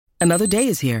Another day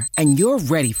is here, and you're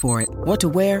ready for it. What to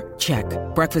wear? Check.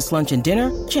 Breakfast, lunch, and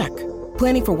dinner? Check.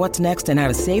 Planning for what's next and how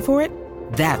to save for it?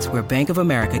 That's where Bank of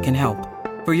America can help.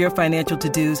 For your financial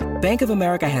to-dos, Bank of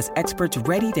America has experts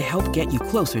ready to help get you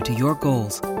closer to your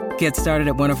goals. Get started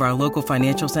at one of our local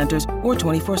financial centers or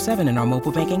 24/7 in our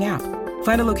mobile banking app.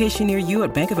 Find a location near you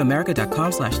at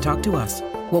bankofamerica.com/talktous.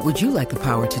 What would you like the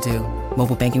power to do?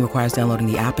 Mobile banking requires downloading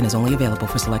the app and is only available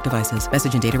for select devices.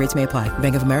 Message and data rates may apply.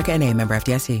 Bank of America N.A., member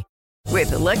FDIC.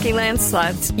 With the Lucky Land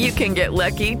Slots, you can get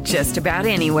lucky just about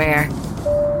anywhere.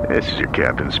 This is your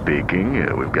captain speaking.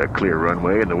 We've got clear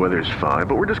runway and the weather's fine,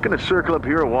 but we're just going to circle up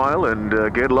here a while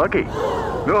and get lucky.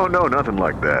 No, nothing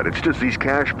like that. It's just these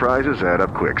cash prizes add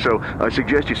up quick. So I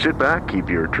suggest you sit back,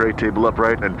 keep your tray table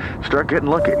upright, and start getting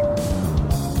lucky.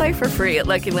 Play for free at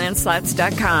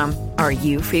LuckyLandSlots.com. Are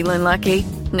you feeling lucky?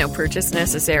 No purchase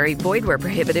necessary. Void where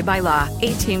prohibited by law.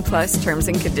 18+ terms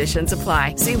and conditions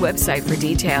apply. See website for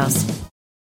details.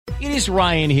 It is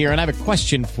Ryan here, and I have a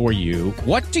question for you.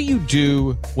 What do you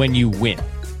do when you win?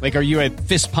 Like, are you a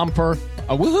fist pumper,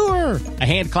 a woo-hooer, a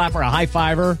hand clapper, a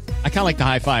high-fiver? I kind of like the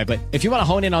high-five, but if you want to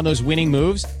hone in on those winning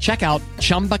moves, check out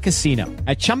Chumba Casino.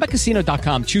 At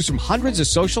ChumbaCasino.com, choose from hundreds of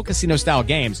social casino-style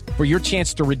games for your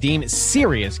chance to redeem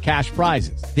serious cash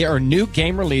prizes. There are new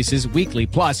game releases weekly,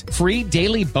 plus free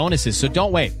daily bonuses, so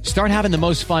don't wait. Start having the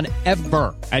most fun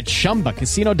ever at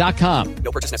ChumbaCasino.com.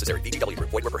 No purchase necessary. VGW Group.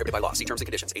 Void where prohibited by law. See terms and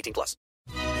conditions. 18+.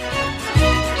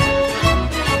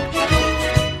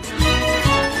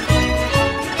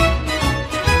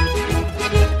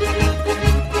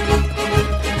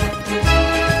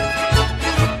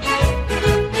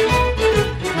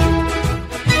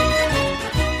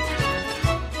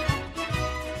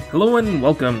 Hello and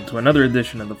welcome to another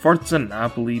edition of the Forza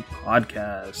Napoli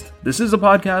podcast. This is a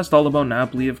podcast all about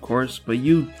Napoli, of course, but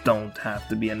you don't have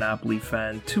to be a Napoli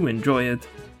fan to enjoy it.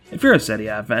 If you're a Serie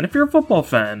A fan, if you're a football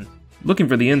fan, looking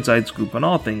for the inside scoop on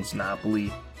all things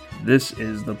Napoli, this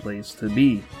is the place to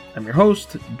be. I'm your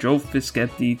host, Joe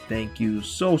Fischetti. Thank you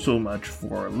so much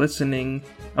for listening.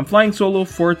 I'm flying solo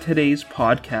for today's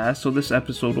podcast, so this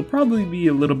episode will probably be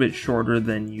a little bit shorter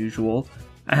than usual.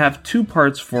 I have two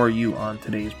parts for you on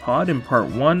today's pod. In part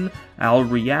one, I'll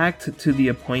react to the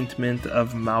appointment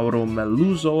of Mauro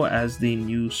Meluso as the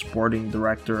new sporting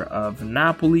director of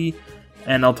Napoli,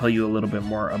 and I'll tell you a little bit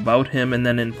more about him. And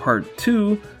then in part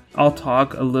two, I'll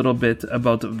talk a little bit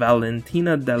about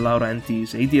Valentina De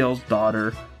Laurentiis, ADL's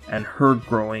daughter, and her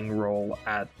growing role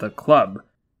at the club.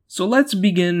 So let's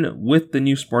begin with the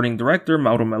new sporting director,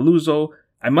 Mauro Meluso.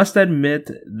 I must admit,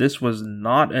 this was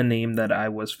not a name that I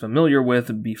was familiar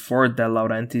with before De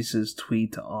Laurentiis'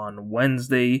 tweet on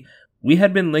Wednesday. We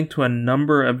had been linked to a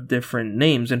number of different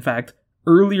names. In fact,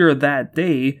 earlier that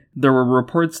day, there were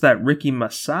reports that Ricky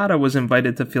Massara was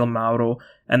invited to fill Mauro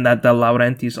and that De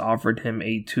Laurentiis offered him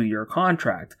a 2-year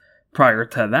contract. Prior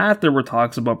to that, there were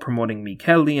talks about promoting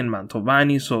Michele and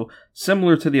Mantovani, so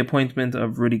similar to the appointment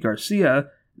of Rudy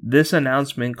Garcia, this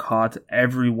announcement caught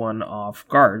everyone off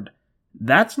guard.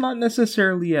 That's not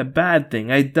necessarily a bad thing.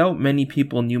 I doubt many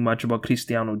people knew much about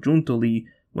Cristiano Giuntoli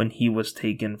when he was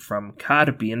taken from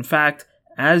Carpi. In fact,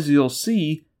 as you'll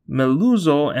see,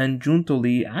 Meluso and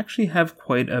Giuntoli actually have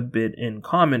quite a bit in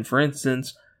common. For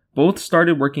instance, both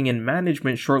started working in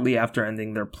management shortly after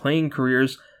ending their playing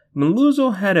careers.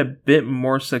 Meluso had a bit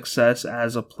more success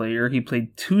as a player. He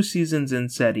played 2 seasons in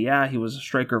Serie A. He was a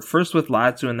striker first with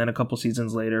Lazio and then a couple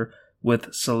seasons later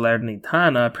with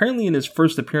Salernitana. Apparently in his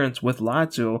first appearance with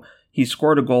Lazio, he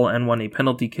scored a goal and won a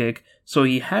penalty kick, so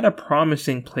he had a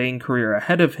promising playing career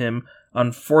ahead of him.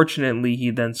 Unfortunately,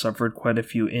 he then suffered quite a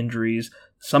few injuries.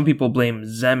 Some people blame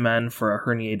Zeman for a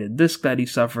herniated disc that he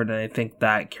suffered, and I think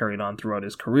that carried on throughout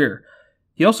his career.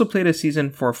 He also played a season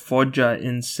for Foggia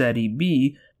in Serie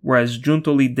B, whereas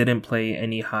Giuntoli didn't play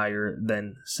any higher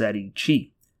than Serie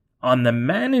C. On the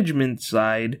management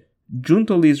side,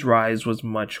 Giuntoli's rise was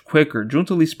much quicker.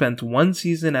 Giuntoli spent 1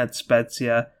 season at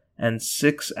Spezia and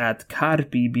 6 at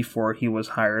Carpi before he was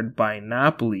hired by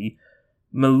Napoli.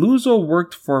 Meluso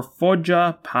worked for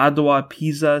Foggia, Padua,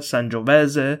 Pisa,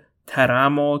 Sangiovese,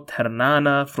 Teramo,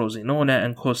 Ternana, Frosinone,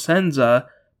 and Cosenza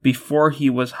before he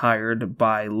was hired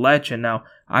by Lecce. Now,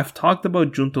 I've talked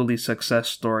about Giuntoli's success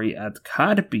story at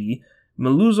Carpi.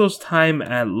 Meluso's time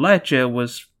at Lecce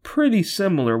was pretty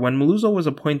similar. When Meluso was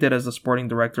appointed as the sporting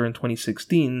director in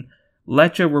 2016,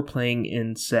 Lecce were playing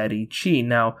in Serie C.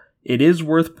 Now, it is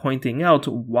worth pointing out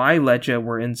why Lecce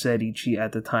were in Serie C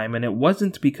at the time, and it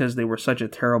wasn't because they were such a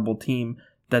terrible team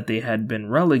that they had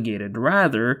been relegated.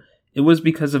 Rather, it was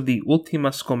because of the Ultima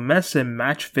Scommesse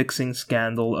match-fixing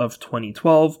scandal of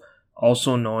 2012,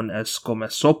 also known as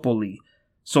Scommessopoli.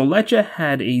 So Lecce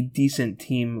had a decent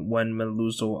team when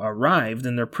Meluso arrived.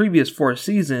 In their previous 4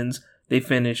 seasons, they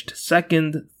finished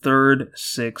 2nd, 3rd,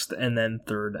 6th, and then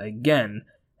 3rd again.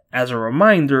 As a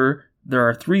reminder, there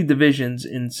are 3 divisions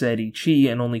in Serie C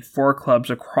and only 4 clubs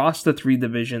across the 3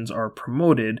 divisions are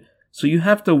promoted, so you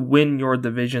have to win your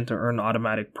division to earn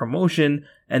automatic promotion,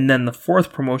 and then the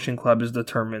 4th promotion club is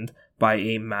determined by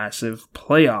a massive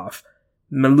playoff.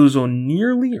 Meluso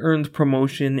nearly earned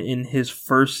promotion in his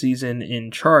first season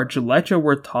in charge. Lecce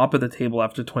were top of the table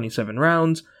after 27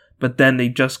 rounds, but then they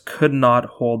just could not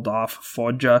hold off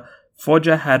Foggia.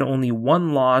 Foggia had only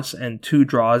 1 loss and 2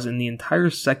 draws in the entire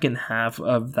second half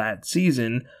of that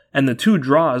season, and the 2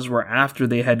 draws were after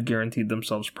they had guaranteed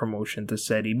themselves promotion to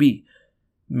Serie B.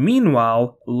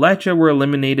 Meanwhile, Lecce were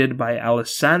eliminated by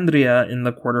Alessandria in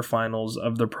the quarterfinals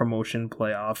of the promotion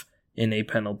playoff in a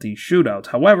penalty shootout.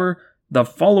 However, the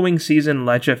following season,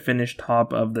 Lecce finished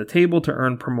top of the table to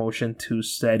earn promotion to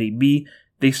Serie B.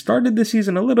 They started the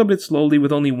season a little bit slowly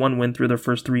with only 1 win through their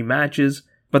first 3 matches,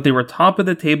 but they were top of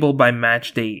the table by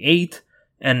match day 8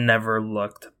 and never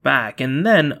looked back. And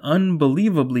then,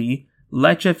 unbelievably,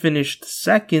 Lecce finished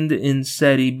 2nd in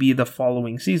Serie B the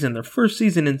following season, their first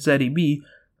season in Serie B,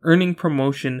 earning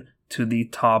promotion to the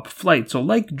top flight. So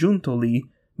like Giuntoli,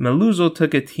 Meluso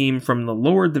took a team from the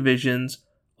lower divisions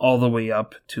all the way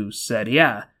up to Serie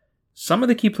A. Some of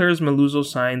the key players Meluso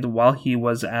signed while he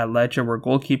was at Lecce were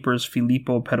goalkeepers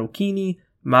Filippo Perocchini,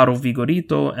 Mauro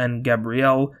Vigorito, and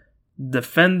Gabriel,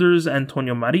 defenders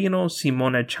Antonio Marino,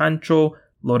 Simone Ciancio,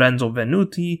 Lorenzo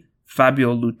Venuti,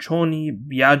 Fabio Luccioni,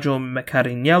 Biagio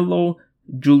Macarignello,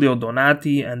 Giulio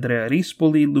Donati, Andrea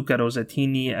Rispoli, Luca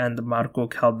Rosettini, and Marco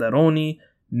Calderoni.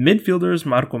 Midfielders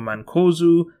Marco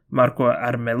Mancosu, Marco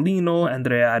Armelino,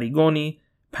 Andrea Arrigoni,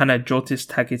 Panagiotis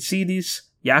Takitsidis,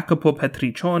 Jacopo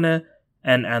Petriccione,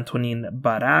 and Antonin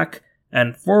Barak.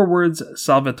 And forwards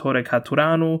Salvatore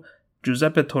Caturano,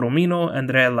 Giuseppe Toromino,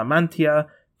 Andrea Lamantia,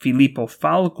 Filippo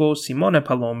Falco, Simone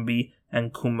Palombi,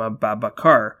 and Kuma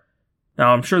Babacar.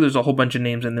 Now, I'm sure there's a whole bunch of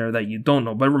names in there that you don't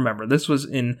know, but remember, this was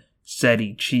in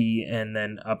Serie C and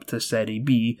then up to Serie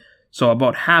B, so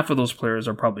about half of those players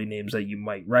are probably names that you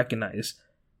might recognize.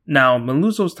 Now,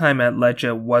 Meluso's time at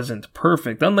Lecce wasn't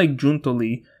perfect. Unlike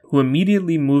Giuntoli, who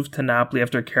immediately moved to Napoli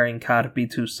after carrying Carpi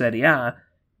to Serie A,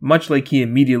 much like he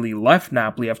immediately left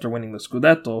Napoli after winning the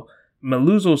Scudetto,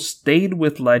 Meluso stayed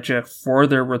with Lecce for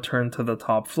their return to the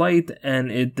top flight,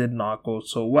 and it did not go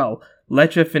so well.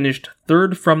 Lecce finished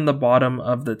 3rd from the bottom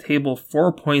of the table,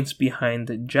 4 points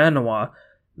behind Genoa.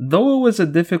 Though it was a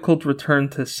difficult return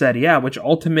to Serie A, which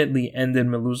ultimately ended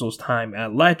Meluso's time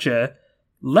at Lecce,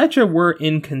 Lecce were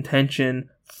in contention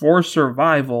for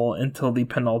survival until the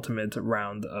penultimate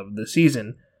round of the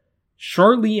season.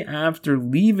 Shortly after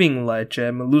leaving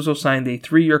Lecce, Meluso signed a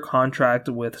 3-year contract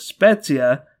with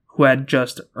Spezia, who had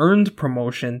just earned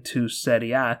promotion to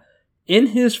Serie A. In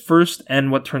his first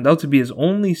and what turned out to be his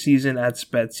only season at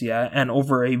Spezia, and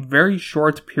over a very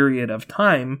short period of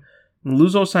time,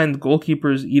 Meluso signed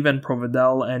goalkeepers Ivan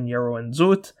Provedel and Yero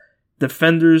Nzut,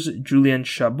 defenders Julian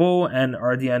Chabot and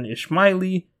Ardian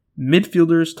Ismaili,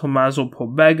 midfielders Tommaso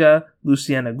Pobega,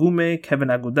 Lucien Agume, Kevin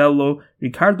Agudello,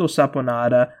 Ricardo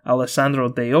Saponara, Alessandro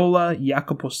Deola,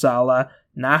 Jacopo Sala,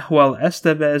 Nahuel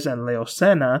Estevez, and Leo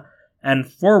Sena,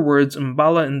 and forwards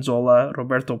Mbala Nzola,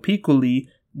 Roberto Piccoli,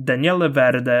 Daniele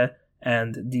Verde,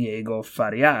 and Diego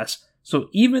Farias. So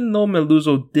even though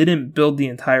Meluso didn't build the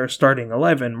entire starting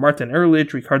 11, Martin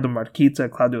Ehrlich, Ricardo Marchizza,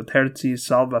 Claudio Terzi,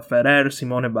 Salva Ferrer,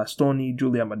 Simone Bastoni,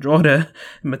 Giulia Maggiore,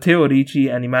 Matteo Ricci,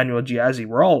 and Emmanuel Giazzi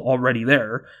were all already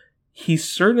there. He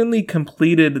certainly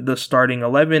completed the starting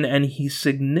 11, and he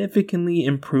significantly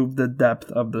improved the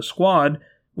depth of the squad,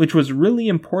 which was really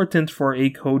important for a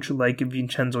coach like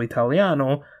Vincenzo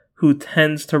Italiano, who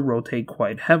tends to rotate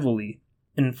quite heavily.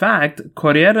 In fact,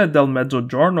 Corriere del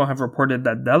Mezzogiorno have reported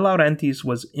that De Laurentiis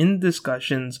was in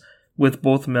discussions with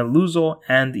both Meluso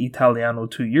and Italiano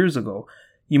 2 years ago.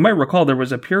 You might recall there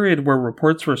was a period where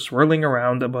reports were swirling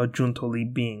around about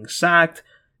Giuntoli being sacked,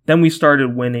 then we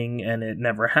started winning and it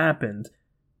never happened.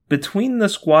 Between the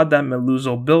squad that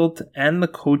Meluso built and the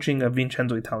coaching of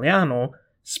Vincenzo Italiano,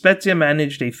 Spezia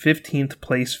managed a 15th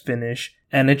place finish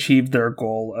and achieved their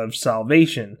goal of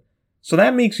salvation. So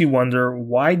that makes you wonder,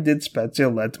 why did Spezia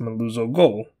let Meluso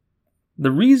go?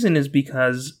 The reason is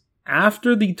because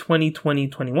after the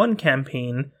 2020-21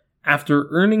 campaign, after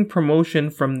earning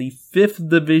promotion from the 5th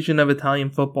division of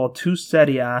Italian football to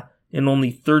Serie A in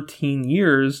only 13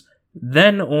 years,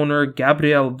 then owner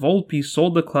Gabriele Volpi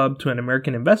sold the club to an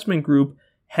American investment group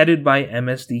headed by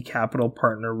MSD Capital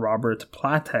partner Robert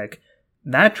Platek.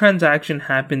 That transaction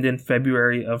happened in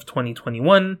February of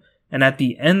 2021, and at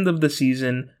the end of the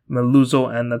season,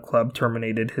 Meluso and the club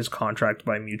terminated his contract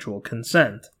by mutual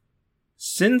consent.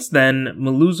 Since then,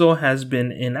 Meluso has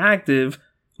been inactive,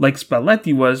 like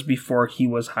Spalletti was before he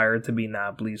was hired to be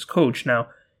Napoli's coach. Now,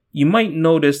 you might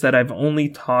notice that I've only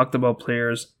talked about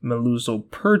players Meluso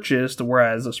purchased,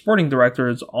 whereas the sporting director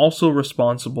is also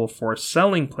responsible for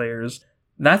selling players.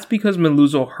 That's because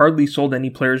Meluso hardly sold any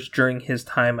players during his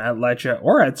time at Lecce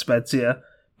or at Spezia,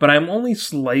 but I'm only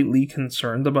slightly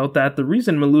concerned about that. The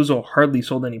reason Meluso hardly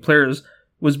sold any players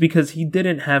was because he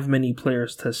didn't have many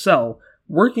players to sell.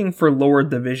 Working for lower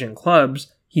division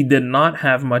clubs, he did not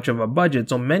have much of a budget,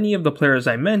 so many of the players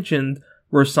I mentioned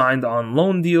were signed on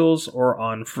loan deals or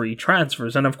on free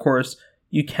transfers, and of course,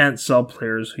 you can't sell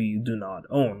players who you do not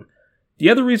own. The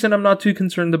other reason I'm not too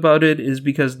concerned about it is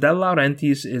because De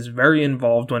Laurentiis is very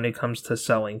involved when it comes to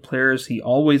selling players. He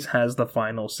always has the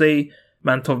final say.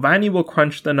 Mantovani will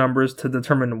crunch the numbers to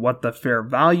determine what the fair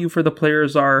value for the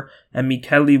players are, and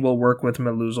Micheli will work with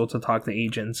Meluso to talk to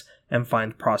agents and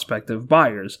find prospective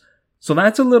buyers. So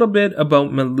that's a little bit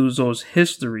about Meluso's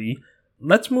history.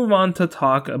 Let's move on to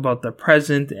talk about the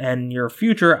present and near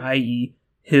future, i.e.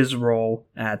 his role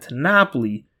at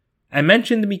Napoli. I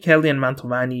mentioned Micheli and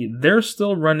Mantovani. They're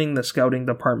still running the scouting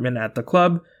department at the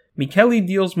club. Micheli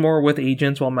deals more with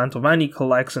agents while Mantovani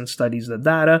collects and studies the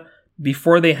data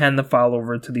before they hand the file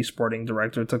over to the sporting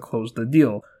director to close the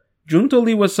deal.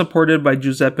 Giuntoli was supported by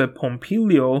Giuseppe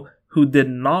Pompilio, who did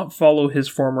not follow his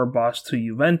former boss to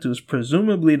Juventus.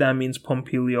 Presumably that means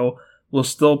Pompilio will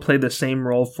still play the same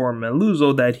role for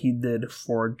Meluso that he did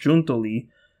for Giuntoli.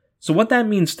 So what that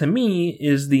means to me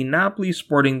is the Napoli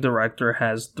sporting director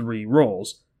has 3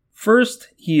 roles. First,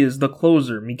 he is the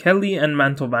closer. Micheli and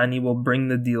Mantovani will bring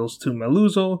the deals to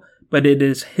Meluso, but it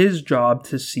is his job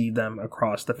to see them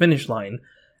across the finish line.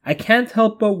 I can't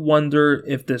help but wonder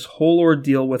if this whole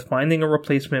ordeal with finding a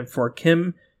replacement for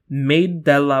Kim made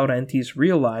De Laurentiis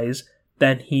realize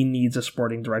that he needs a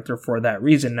sporting director for that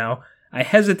reason. Now, I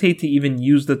hesitate to even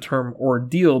use the term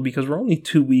ordeal because we're only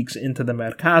 2 weeks into the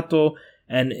Mercato,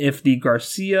 and if the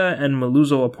Garcia and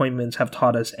Meluso appointments have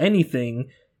taught us anything,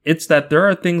 it's that there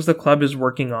are things the club is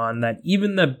working on that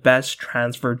even the best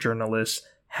transfer journalists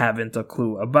haven't a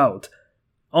clue about.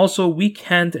 Also, we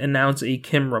can't announce a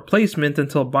Kim replacement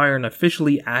until Bayern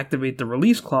officially activate the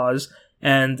release clause,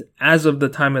 and as of the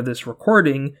time of this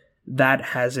recording, that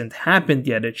hasn't happened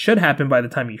yet. It should happen by the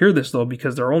time you hear this though,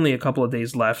 because there are only a couple of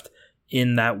days left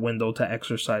in that window to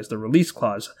exercise the release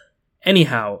clause.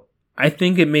 Anyhow, I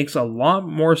think it makes a lot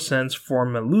more sense for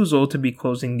Meluso to be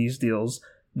closing these deals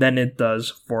than it does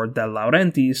for De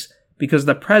Laurentiis, because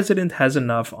the president has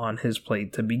enough on his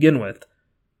plate to begin with.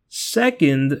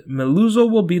 Second, Meluso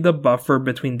will be the buffer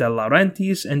between De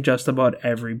Laurentiis and just about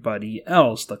everybody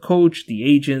else, the coach, the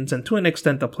agents, and to an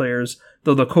extent the players,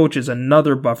 though the coach is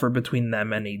another buffer between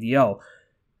them and ADL.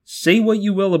 Say what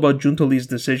you will about Giuntoli's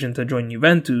decision to join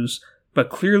Juventus, but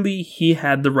clearly he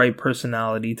had the right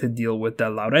personality to deal with De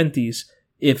Laurentiis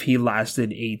if he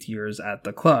lasted 8 years at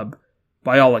the club.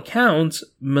 By all accounts,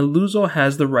 Meluso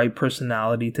has the right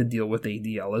personality to deal with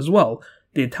ADL as well.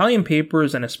 The Italian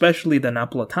papers, and especially the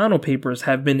Napolitano papers,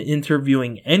 have been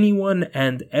interviewing anyone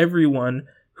and everyone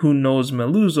who knows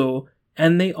Meluso,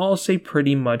 and they all say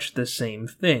pretty much the same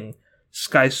thing.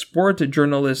 Sky Sport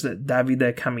journalist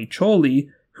Davide Camiccioli,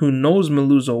 who knows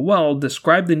Meluso well,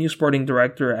 described the new sporting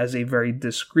director as a very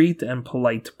discreet and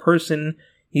polite person.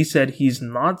 He said he's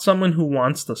not someone who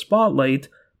wants the spotlight,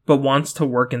 but wants to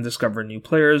work and discover new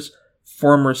players.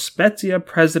 Former Spezia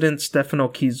president Stefano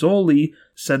Chizzoli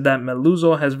said that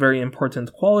Meluso has very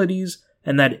important qualities,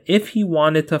 and that if he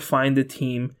wanted to find a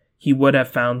team, he would have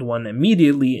found one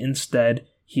immediately. Instead,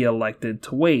 he elected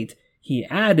to wait. He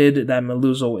added that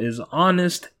Meluso is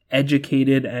honest,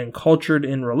 educated, and cultured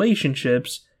in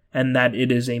relationships, and that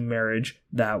it is a marriage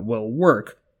that will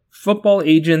work. Football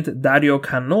agent Dario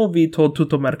Canovi told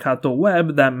Tuttomercato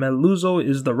Web that Meluso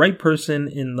is the right person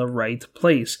in the right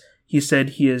place. He said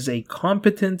he is a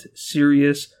competent,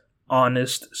 serious,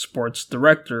 honest sports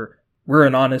director. We're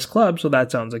an honest club, so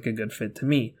that sounds like a good fit to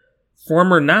me.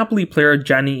 Former Napoli player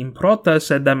Gianni Improta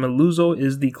said that Meluso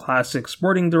is the classic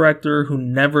sporting director who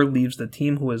never leaves the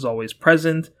team, who is always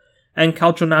present. And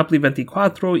Calcio Napoli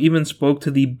 24 even spoke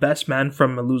to the best man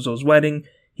from Meluso's wedding.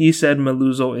 He said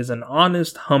Meluso is an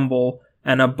honest, humble,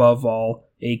 and above all,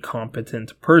 a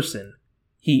competent person.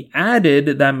 He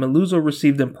added that Meluso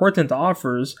received important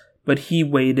offers, but he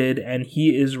waited and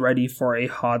he is ready for a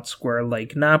hot square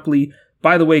like Napoli.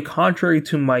 By the way, contrary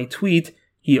to my tweet,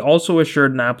 he also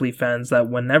assured Napoli fans that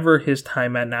whenever his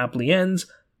time at Napoli ends,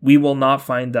 we will not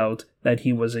find out that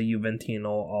he was a Juventino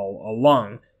all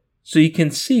along. So you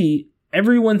can see,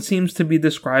 everyone seems to be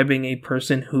describing a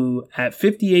person who, at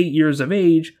 58 years of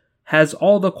age, has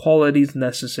all the qualities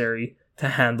necessary to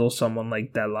handle someone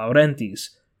like De Laurentiis.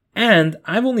 And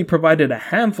I've only provided a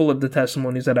handful of the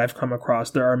testimonies that I've come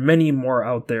across. There are many more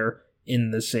out there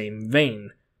in the same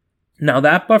vein. Now,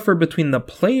 that buffer between the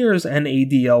players and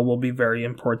ADL will be very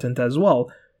important as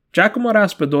well. Giacomo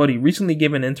Raspadori recently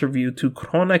gave an interview to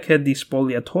Cronache di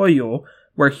Spogliatoio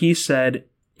where he said,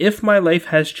 "If my life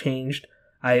has changed,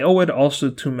 I owe it also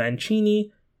to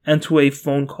Mancini and to a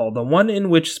phone call, the one in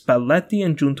which Spalletti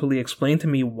and Giuntoli explained to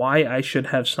me why I should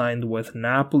have signed with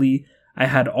Napoli. I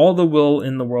had all the will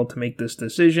in the world to make this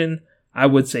decision. I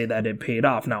would say that it paid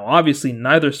off." Now, obviously,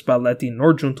 neither Spalletti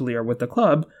nor Giuntoli are with the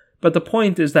club, but the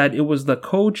point is that it was the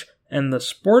coach and the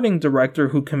sporting director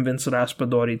who convinced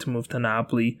Raspadori to move to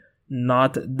Napoli,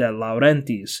 not De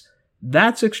Laurentiis.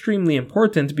 That's extremely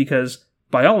important because,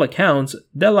 by all accounts,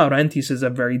 De Laurentiis is a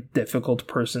very difficult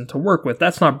person to work with.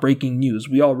 That's not breaking news.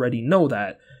 We already know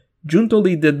that.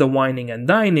 Giuntoli did the whining and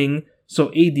dining, so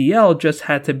ADL just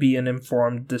had to be an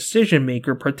informed decision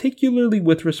maker, particularly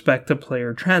with respect to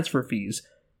player transfer fees.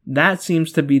 That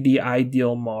seems to be the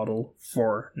ideal model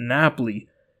for Napoli.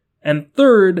 And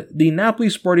third, the Napoli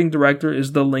sporting director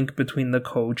is the link between the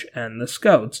coach and the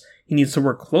scouts. He needs to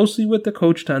work closely with the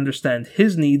coach to understand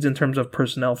his needs in terms of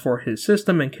personnel for his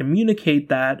system and communicate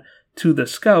that to the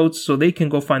scouts so they can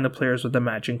go find the players with the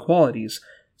matching qualities.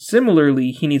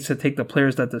 Similarly, he needs to take the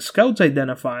players that the scouts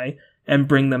identify and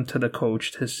bring them to the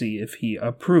coach to see if he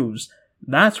approves.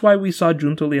 That's why we saw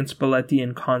Giuntoli and Spalletti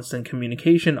in constant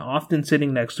communication, often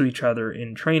sitting next to each other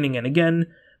in training. And again,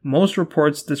 most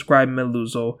reports describe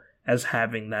Meluso as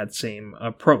having that same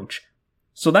approach.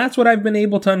 So that's what I've been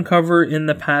able to uncover in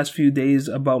the past few days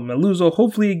about Meluso.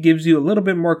 Hopefully it gives you a little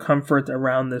bit more comfort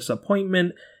around this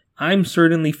appointment. I'm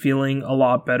certainly feeling a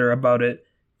lot better about it,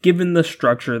 given the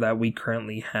structure that we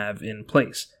currently have in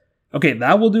place. Okay,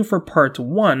 that will do for part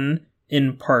 1.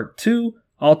 In part 2,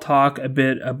 I'll talk a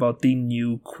bit about the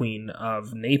new Queen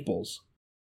of Naples.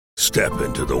 Step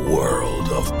into the world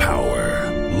of power,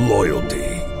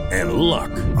 loyalty, and luck.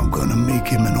 I'm gonna make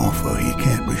him an offer he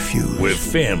can't refuse. With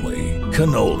family,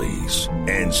 cannolis,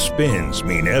 and spins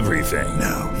mean everything.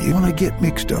 Now, you wanna get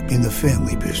mixed up in the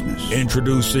family business.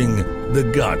 Introducing The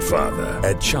Godfather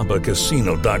at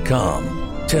ChumbaCasino.com.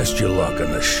 Test your luck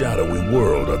in the shadowy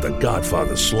world of The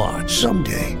Godfather slot.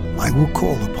 Someday, I will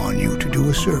call upon you to do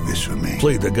a service for me.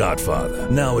 Play The Godfather,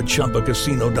 now at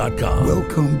ChumbaCasino.com.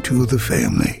 Welcome to the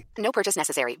family. No purchase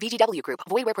necessary. VGW Group.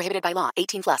 Void where prohibited by law.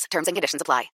 18+. Terms and conditions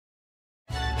apply.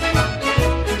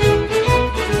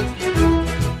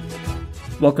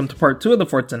 Welcome to part 2 of the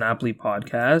Forza Napoli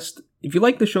podcast. If you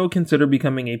like the show, consider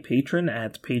becoming a patron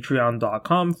at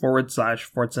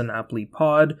patreon.com/Forza Napoli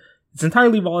pod. It's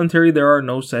entirely voluntary, there are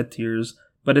no set tiers,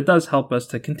 but it does help us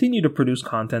to continue to produce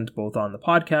content both on the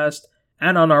podcast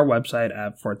and on our website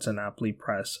at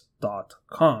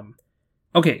forzanapolipress.com.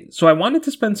 Okay, so I wanted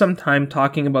to spend some time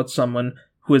talking about someone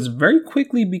who is very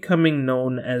quickly becoming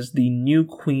known as the new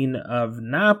Queen of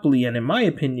Napoli, and in my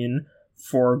opinion,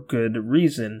 for good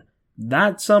reason.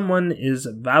 That someone is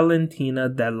Valentina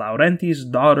De Laurentiis,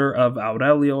 daughter of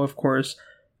Aurelio, of course.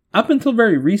 Up until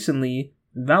very recently,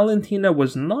 Valentina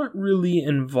was not really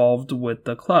involved with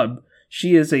the club.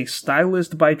 She is a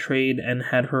stylist by trade and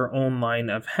had her own line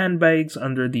of handbags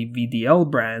under the VDL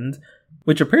brand,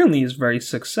 which apparently is very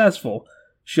successful.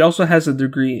 She also has a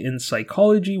degree in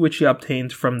psychology, which she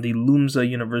obtained from the LUMSA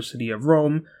University of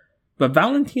Rome, but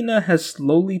Valentina has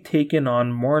slowly taken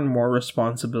on more and more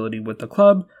responsibility with the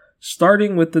club,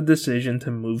 starting with the decision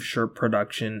to move shirt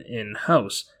production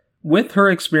in-house. With her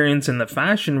experience in the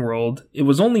fashion world, it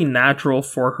was only natural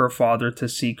for her father to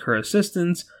seek her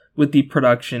assistance with the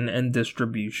production and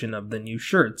distribution of the new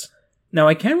shirts. Now,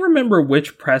 I can't remember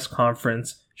which press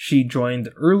conference she joined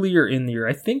earlier in the year.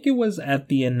 I think it was at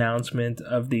the announcement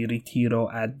of the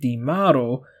Ritiro at Di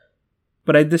Mauro,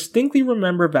 but I distinctly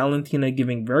remember Valentina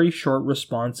giving very short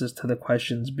responses to the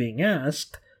questions being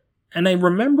asked, and I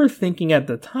remember thinking at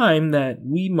the time that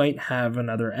we might have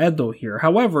another Edo here.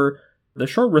 However, the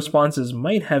short responses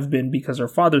might have been because her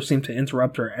father seemed to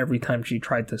interrupt her every time she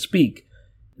tried to speak.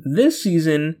 This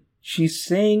season, she's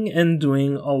saying and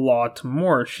doing a lot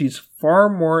more. She's far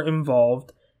more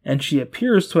involved, and she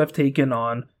appears to have taken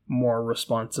on more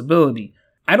responsibility.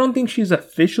 I don't think she's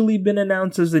officially been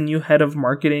announced as the new head of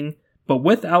marketing, but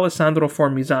with Alessandro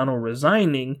Formizano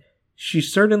resigning, she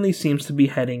certainly seems to be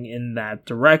heading in that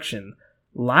direction.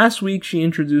 Last week, she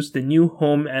introduced the new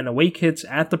home and away kits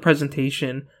at the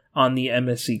presentation on the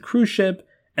MSC cruise ship,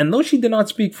 and though she did not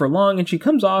speak for long and she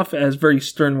comes off as very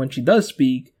stern when she does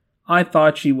speak, I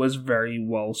thought she was very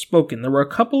well spoken. There were a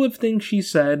couple of things she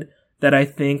said that I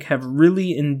think have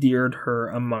really endeared her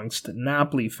amongst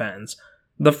Napoli fans.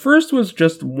 The first was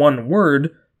just one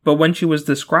word, but when she was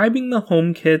describing the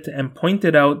home kit and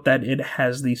pointed out that it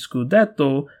has the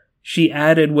Scudetto, she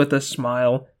added with a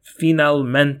smile,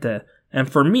 finalmente. And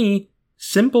for me,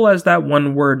 simple as that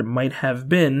one word might have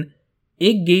been,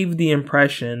 it gave the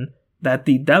impression that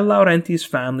the De Laurentiis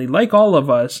family, like all of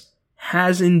us,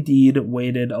 has indeed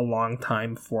waited a long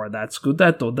time for that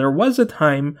Scudetto. There was a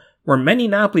time where many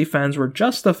Napoli fans were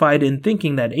justified in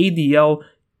thinking that ADL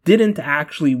didn't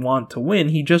actually want to win,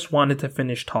 he just wanted to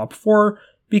finish top 4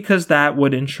 because that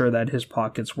would ensure that his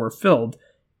pockets were filled.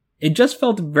 It just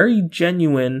felt very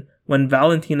genuine when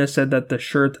Valentina said that the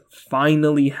shirt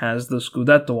finally has the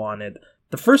Scudetto on it.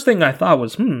 The first thing I thought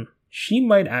was, she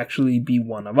might actually be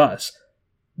one of us.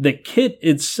 The kit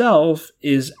itself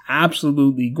is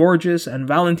absolutely gorgeous, and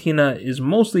Valentina is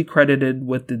mostly credited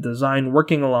with the design,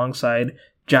 working alongside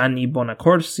Gianni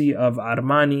Bonacorsi of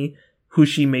Armani, who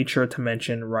she made sure to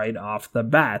mention right off the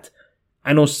bat.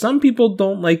 I know some people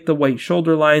don't like the white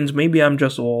shoulder lines, maybe I'm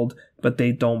just old, but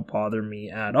they don't bother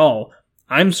me at all.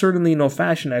 I'm certainly no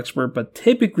fashion expert, but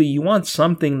typically you want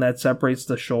something that separates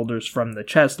the shoulders from the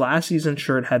chest. Last season's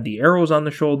shirt had the arrows on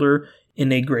the shoulder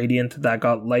in a gradient that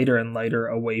got lighter and lighter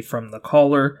away from the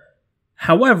collar.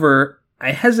 However,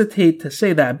 I hesitate to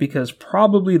say that because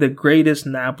probably the greatest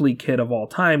Napoli kit of all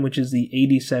time, which is the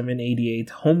 87-88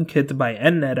 home kit by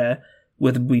Ennere,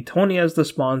 with Buitoni as the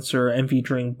sponsor and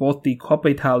featuring both the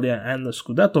Coppa Italia and the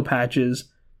Scudetto patches,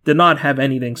 did not have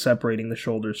anything separating the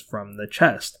shoulders from the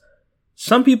chest.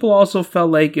 Some people also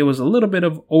felt like it was a little bit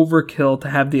of overkill to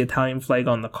have the Italian flag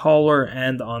on the collar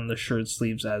and on the shirt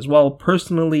sleeves as well.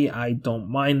 Personally, I don't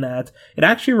mind that. It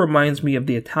actually reminds me of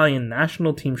the Italian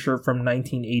national team shirt from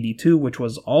 1982, which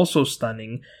was also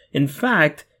stunning. In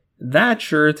fact, that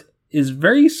shirt is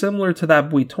very similar to that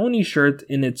Buitoni shirt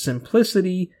in its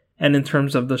simplicity and in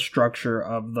terms of the structure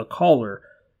of the collar.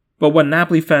 But what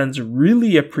Napoli fans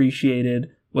really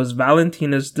appreciated was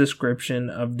Valentina's description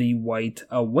of the white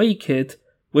away kit,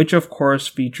 which of course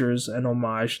features an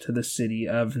homage to the city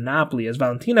of Napoli. As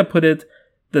Valentina put it,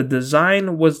 the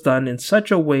design was done in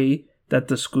such a way that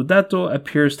the Scudetto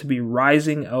appears to be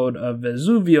rising out of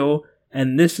Vesuvio,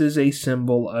 and this is a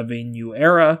symbol of a new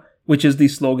era, which is the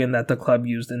slogan that the club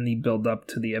used in the build-up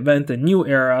to the event, a new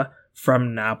era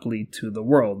from Napoli to the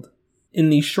world. In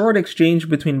the short exchange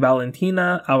between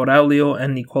Valentina, Aurelio,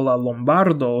 and Nicola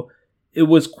Lombardo, it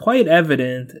was quite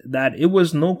evident that it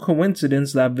was no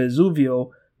coincidence that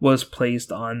Vesuvio was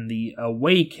placed on the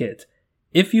away kit.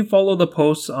 If you follow the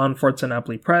posts on Forza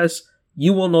Napoli Press,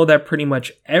 you will know that pretty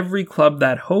much every club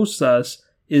that hosts us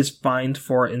is fined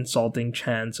for insulting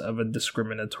chants of a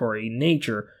discriminatory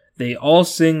nature. They all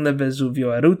sing the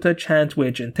Vesuvio Eruta chant,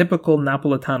 which in typical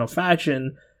Napolitano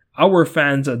fashion, our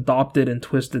fans adopted and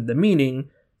twisted the meaning,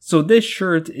 so this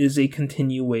shirt is a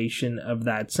continuation of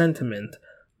that sentiment.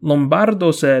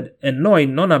 Lombardo said, "E noi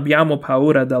non abbiamo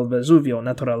paura del Vesuvio,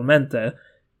 naturalmente,"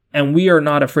 and we are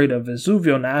not afraid of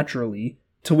Vesuvio naturally,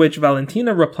 to which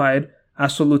Valentina replied,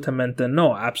 "Assolutamente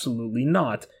no, absolutely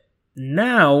not."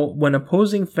 Now, when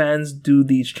opposing fans do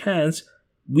these chants,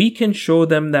 we can show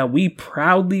them that we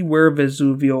proudly wear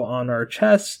Vesuvio on our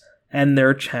chests, and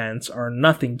their chants are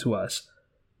nothing to us.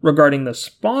 Regarding the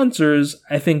sponsors,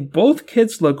 I think both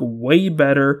kits look way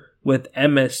better with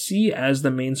MSC as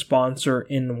the main sponsor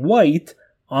in white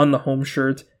on the home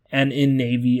shirt and in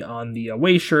navy on the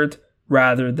away shirt,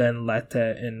 rather than Lette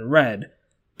in red.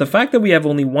 The fact that we have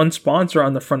only one sponsor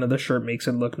on the front of the shirt makes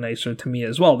it look nicer to me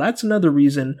as well. That's another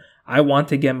reason I want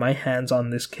to get my hands on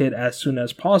this kit as soon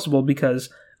as possible, because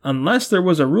unless there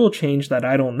was a rule change that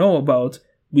I don't know about,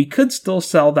 we could still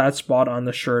sell that spot on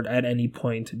the shirt at any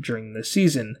point during the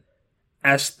season.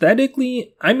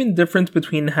 Aesthetically, I'm indifferent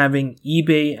between having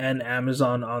eBay and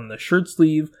Amazon on the shirt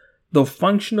sleeve, though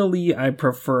functionally I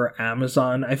prefer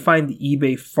Amazon. I find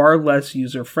eBay far less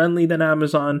user-friendly than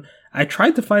Amazon. I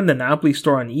tried to find the Napoli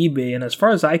store on eBay, and as far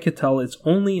as I could tell, it's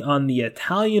only on the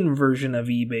Italian version of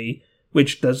eBay,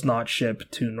 which does not ship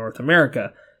to North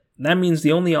America. That means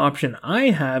the only option I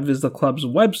have is the club's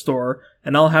web store,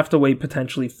 and I'll have to wait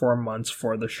potentially 4 months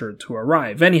for the shirt to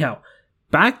arrive. Anyhow,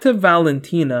 back to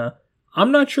Valentina.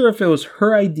 I'm not sure if it was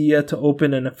her idea to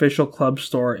open an official club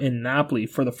store in Napoli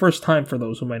for the first time, for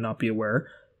those who might not be aware,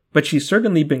 but she's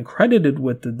certainly been credited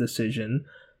with the decision.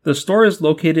 The store is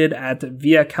located at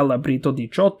Via Calabrito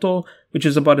 18, which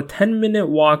is about a 10-minute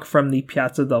walk from the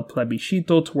Piazza del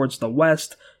Plebiscito towards the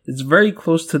west. It's very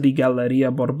close to the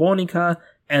Galleria Borbonica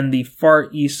and the far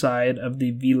east side of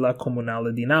the Villa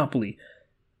Comunale di Napoli.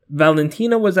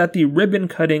 Valentina was at the ribbon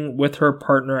cutting with her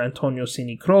partner Antonio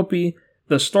Sinicropi.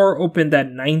 The store opened at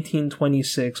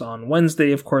 1926 on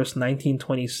Wednesday. Of course,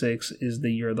 1926 is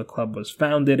the year the club was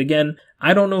founded. Again,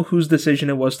 I don't know whose decision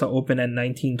it was to open at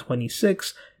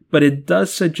 1926, but it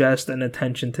does suggest an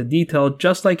attention to detail,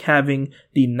 just like having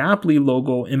the Napoli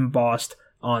logo embossed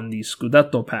on the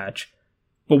Scudetto patch.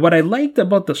 But what I liked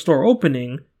about the store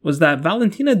opening was that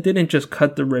Valentina didn't just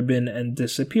cut the ribbon and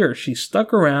disappear. She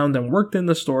stuck around and worked in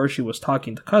the store. She was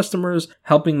talking to customers,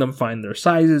 helping them find their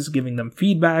sizes, giving them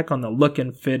feedback on the look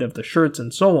and fit of the shirts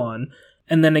and so on.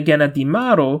 And then again at Di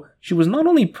Mauro, she was not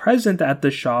only present at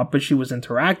the shop, but she was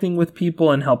interacting with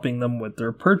people and helping them with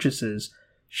their purchases.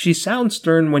 She sounds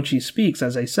stern when she speaks,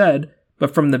 as I said,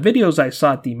 but from the videos I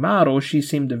saw at Di Mauro, she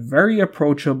seemed very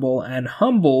approachable and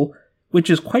humble, which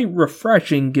is quite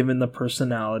refreshing given the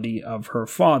personality of her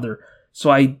father. So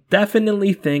I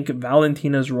definitely think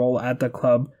Valentina's role at the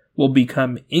club will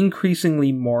become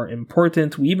increasingly more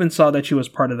important. We even saw that she was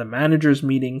part of the managers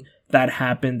meeting that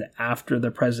happened after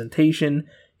the presentation.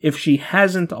 If she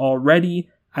hasn't already,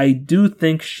 I do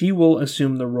think she will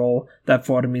assume the role that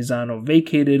Formizano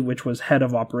vacated, which was head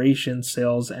of operations,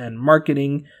 sales, and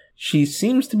marketing. She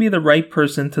seems to be the right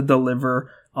person to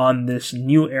deliver on this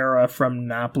new era from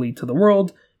Napoli to the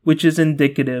world, which is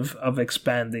indicative of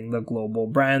expanding the global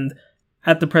brand.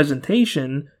 At the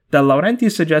presentation, De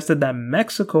Laurentiis suggested that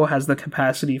Mexico has the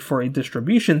capacity for a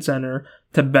distribution center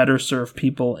to better serve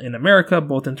people in America,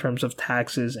 both in terms of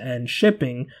taxes and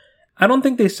shipping. I don't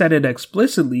think they said it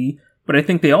explicitly, but I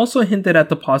think they also hinted at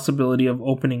the possibility of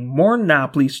opening more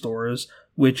Napoli stores,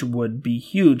 which would be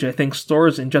huge. I think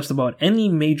stores in just about any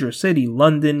major city,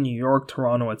 London, New York,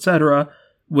 Toronto, etc.,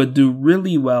 would do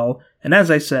really well, and as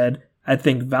I said, I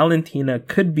think Valentina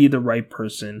could be the right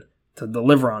person to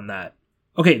deliver on that.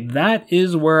 Okay, that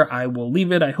is where I will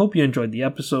leave it. I hope you enjoyed the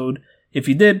episode. If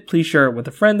you did, please share it with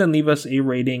a friend and leave us a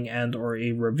rating and or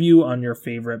a review on your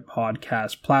favorite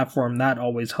podcast platform. That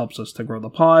always helps us to grow the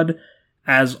pod.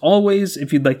 As always,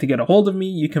 if you'd like to get a hold of me,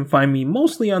 you can find me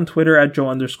mostly on Twitter at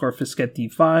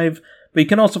Joe_Fischetti5, but you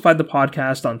can also find the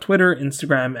podcast on Twitter,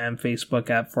 Instagram, and Facebook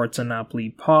at Forza Napoli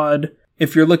Pod.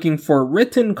 If you're looking for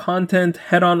written content,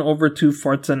 head on over to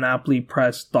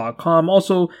forzanapolipress.com.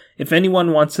 Also, if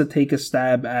anyone wants to take a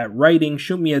stab at writing,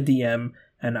 shoot me a DM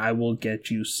and I will get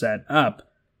you set up.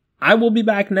 I will be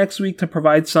back next week to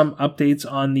provide some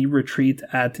updates on the retreat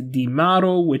at Di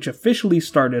Mauro, which officially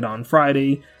started on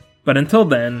Friday. But until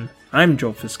then, I'm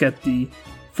Joe Fischetti.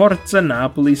 Forza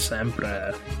Napoli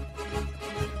sempre.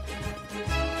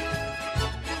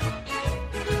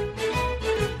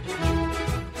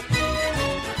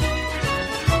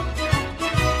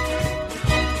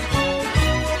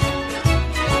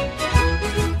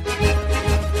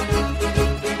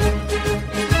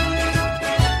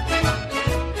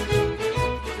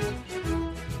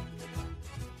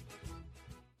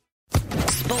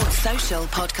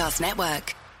 Podcast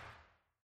Network.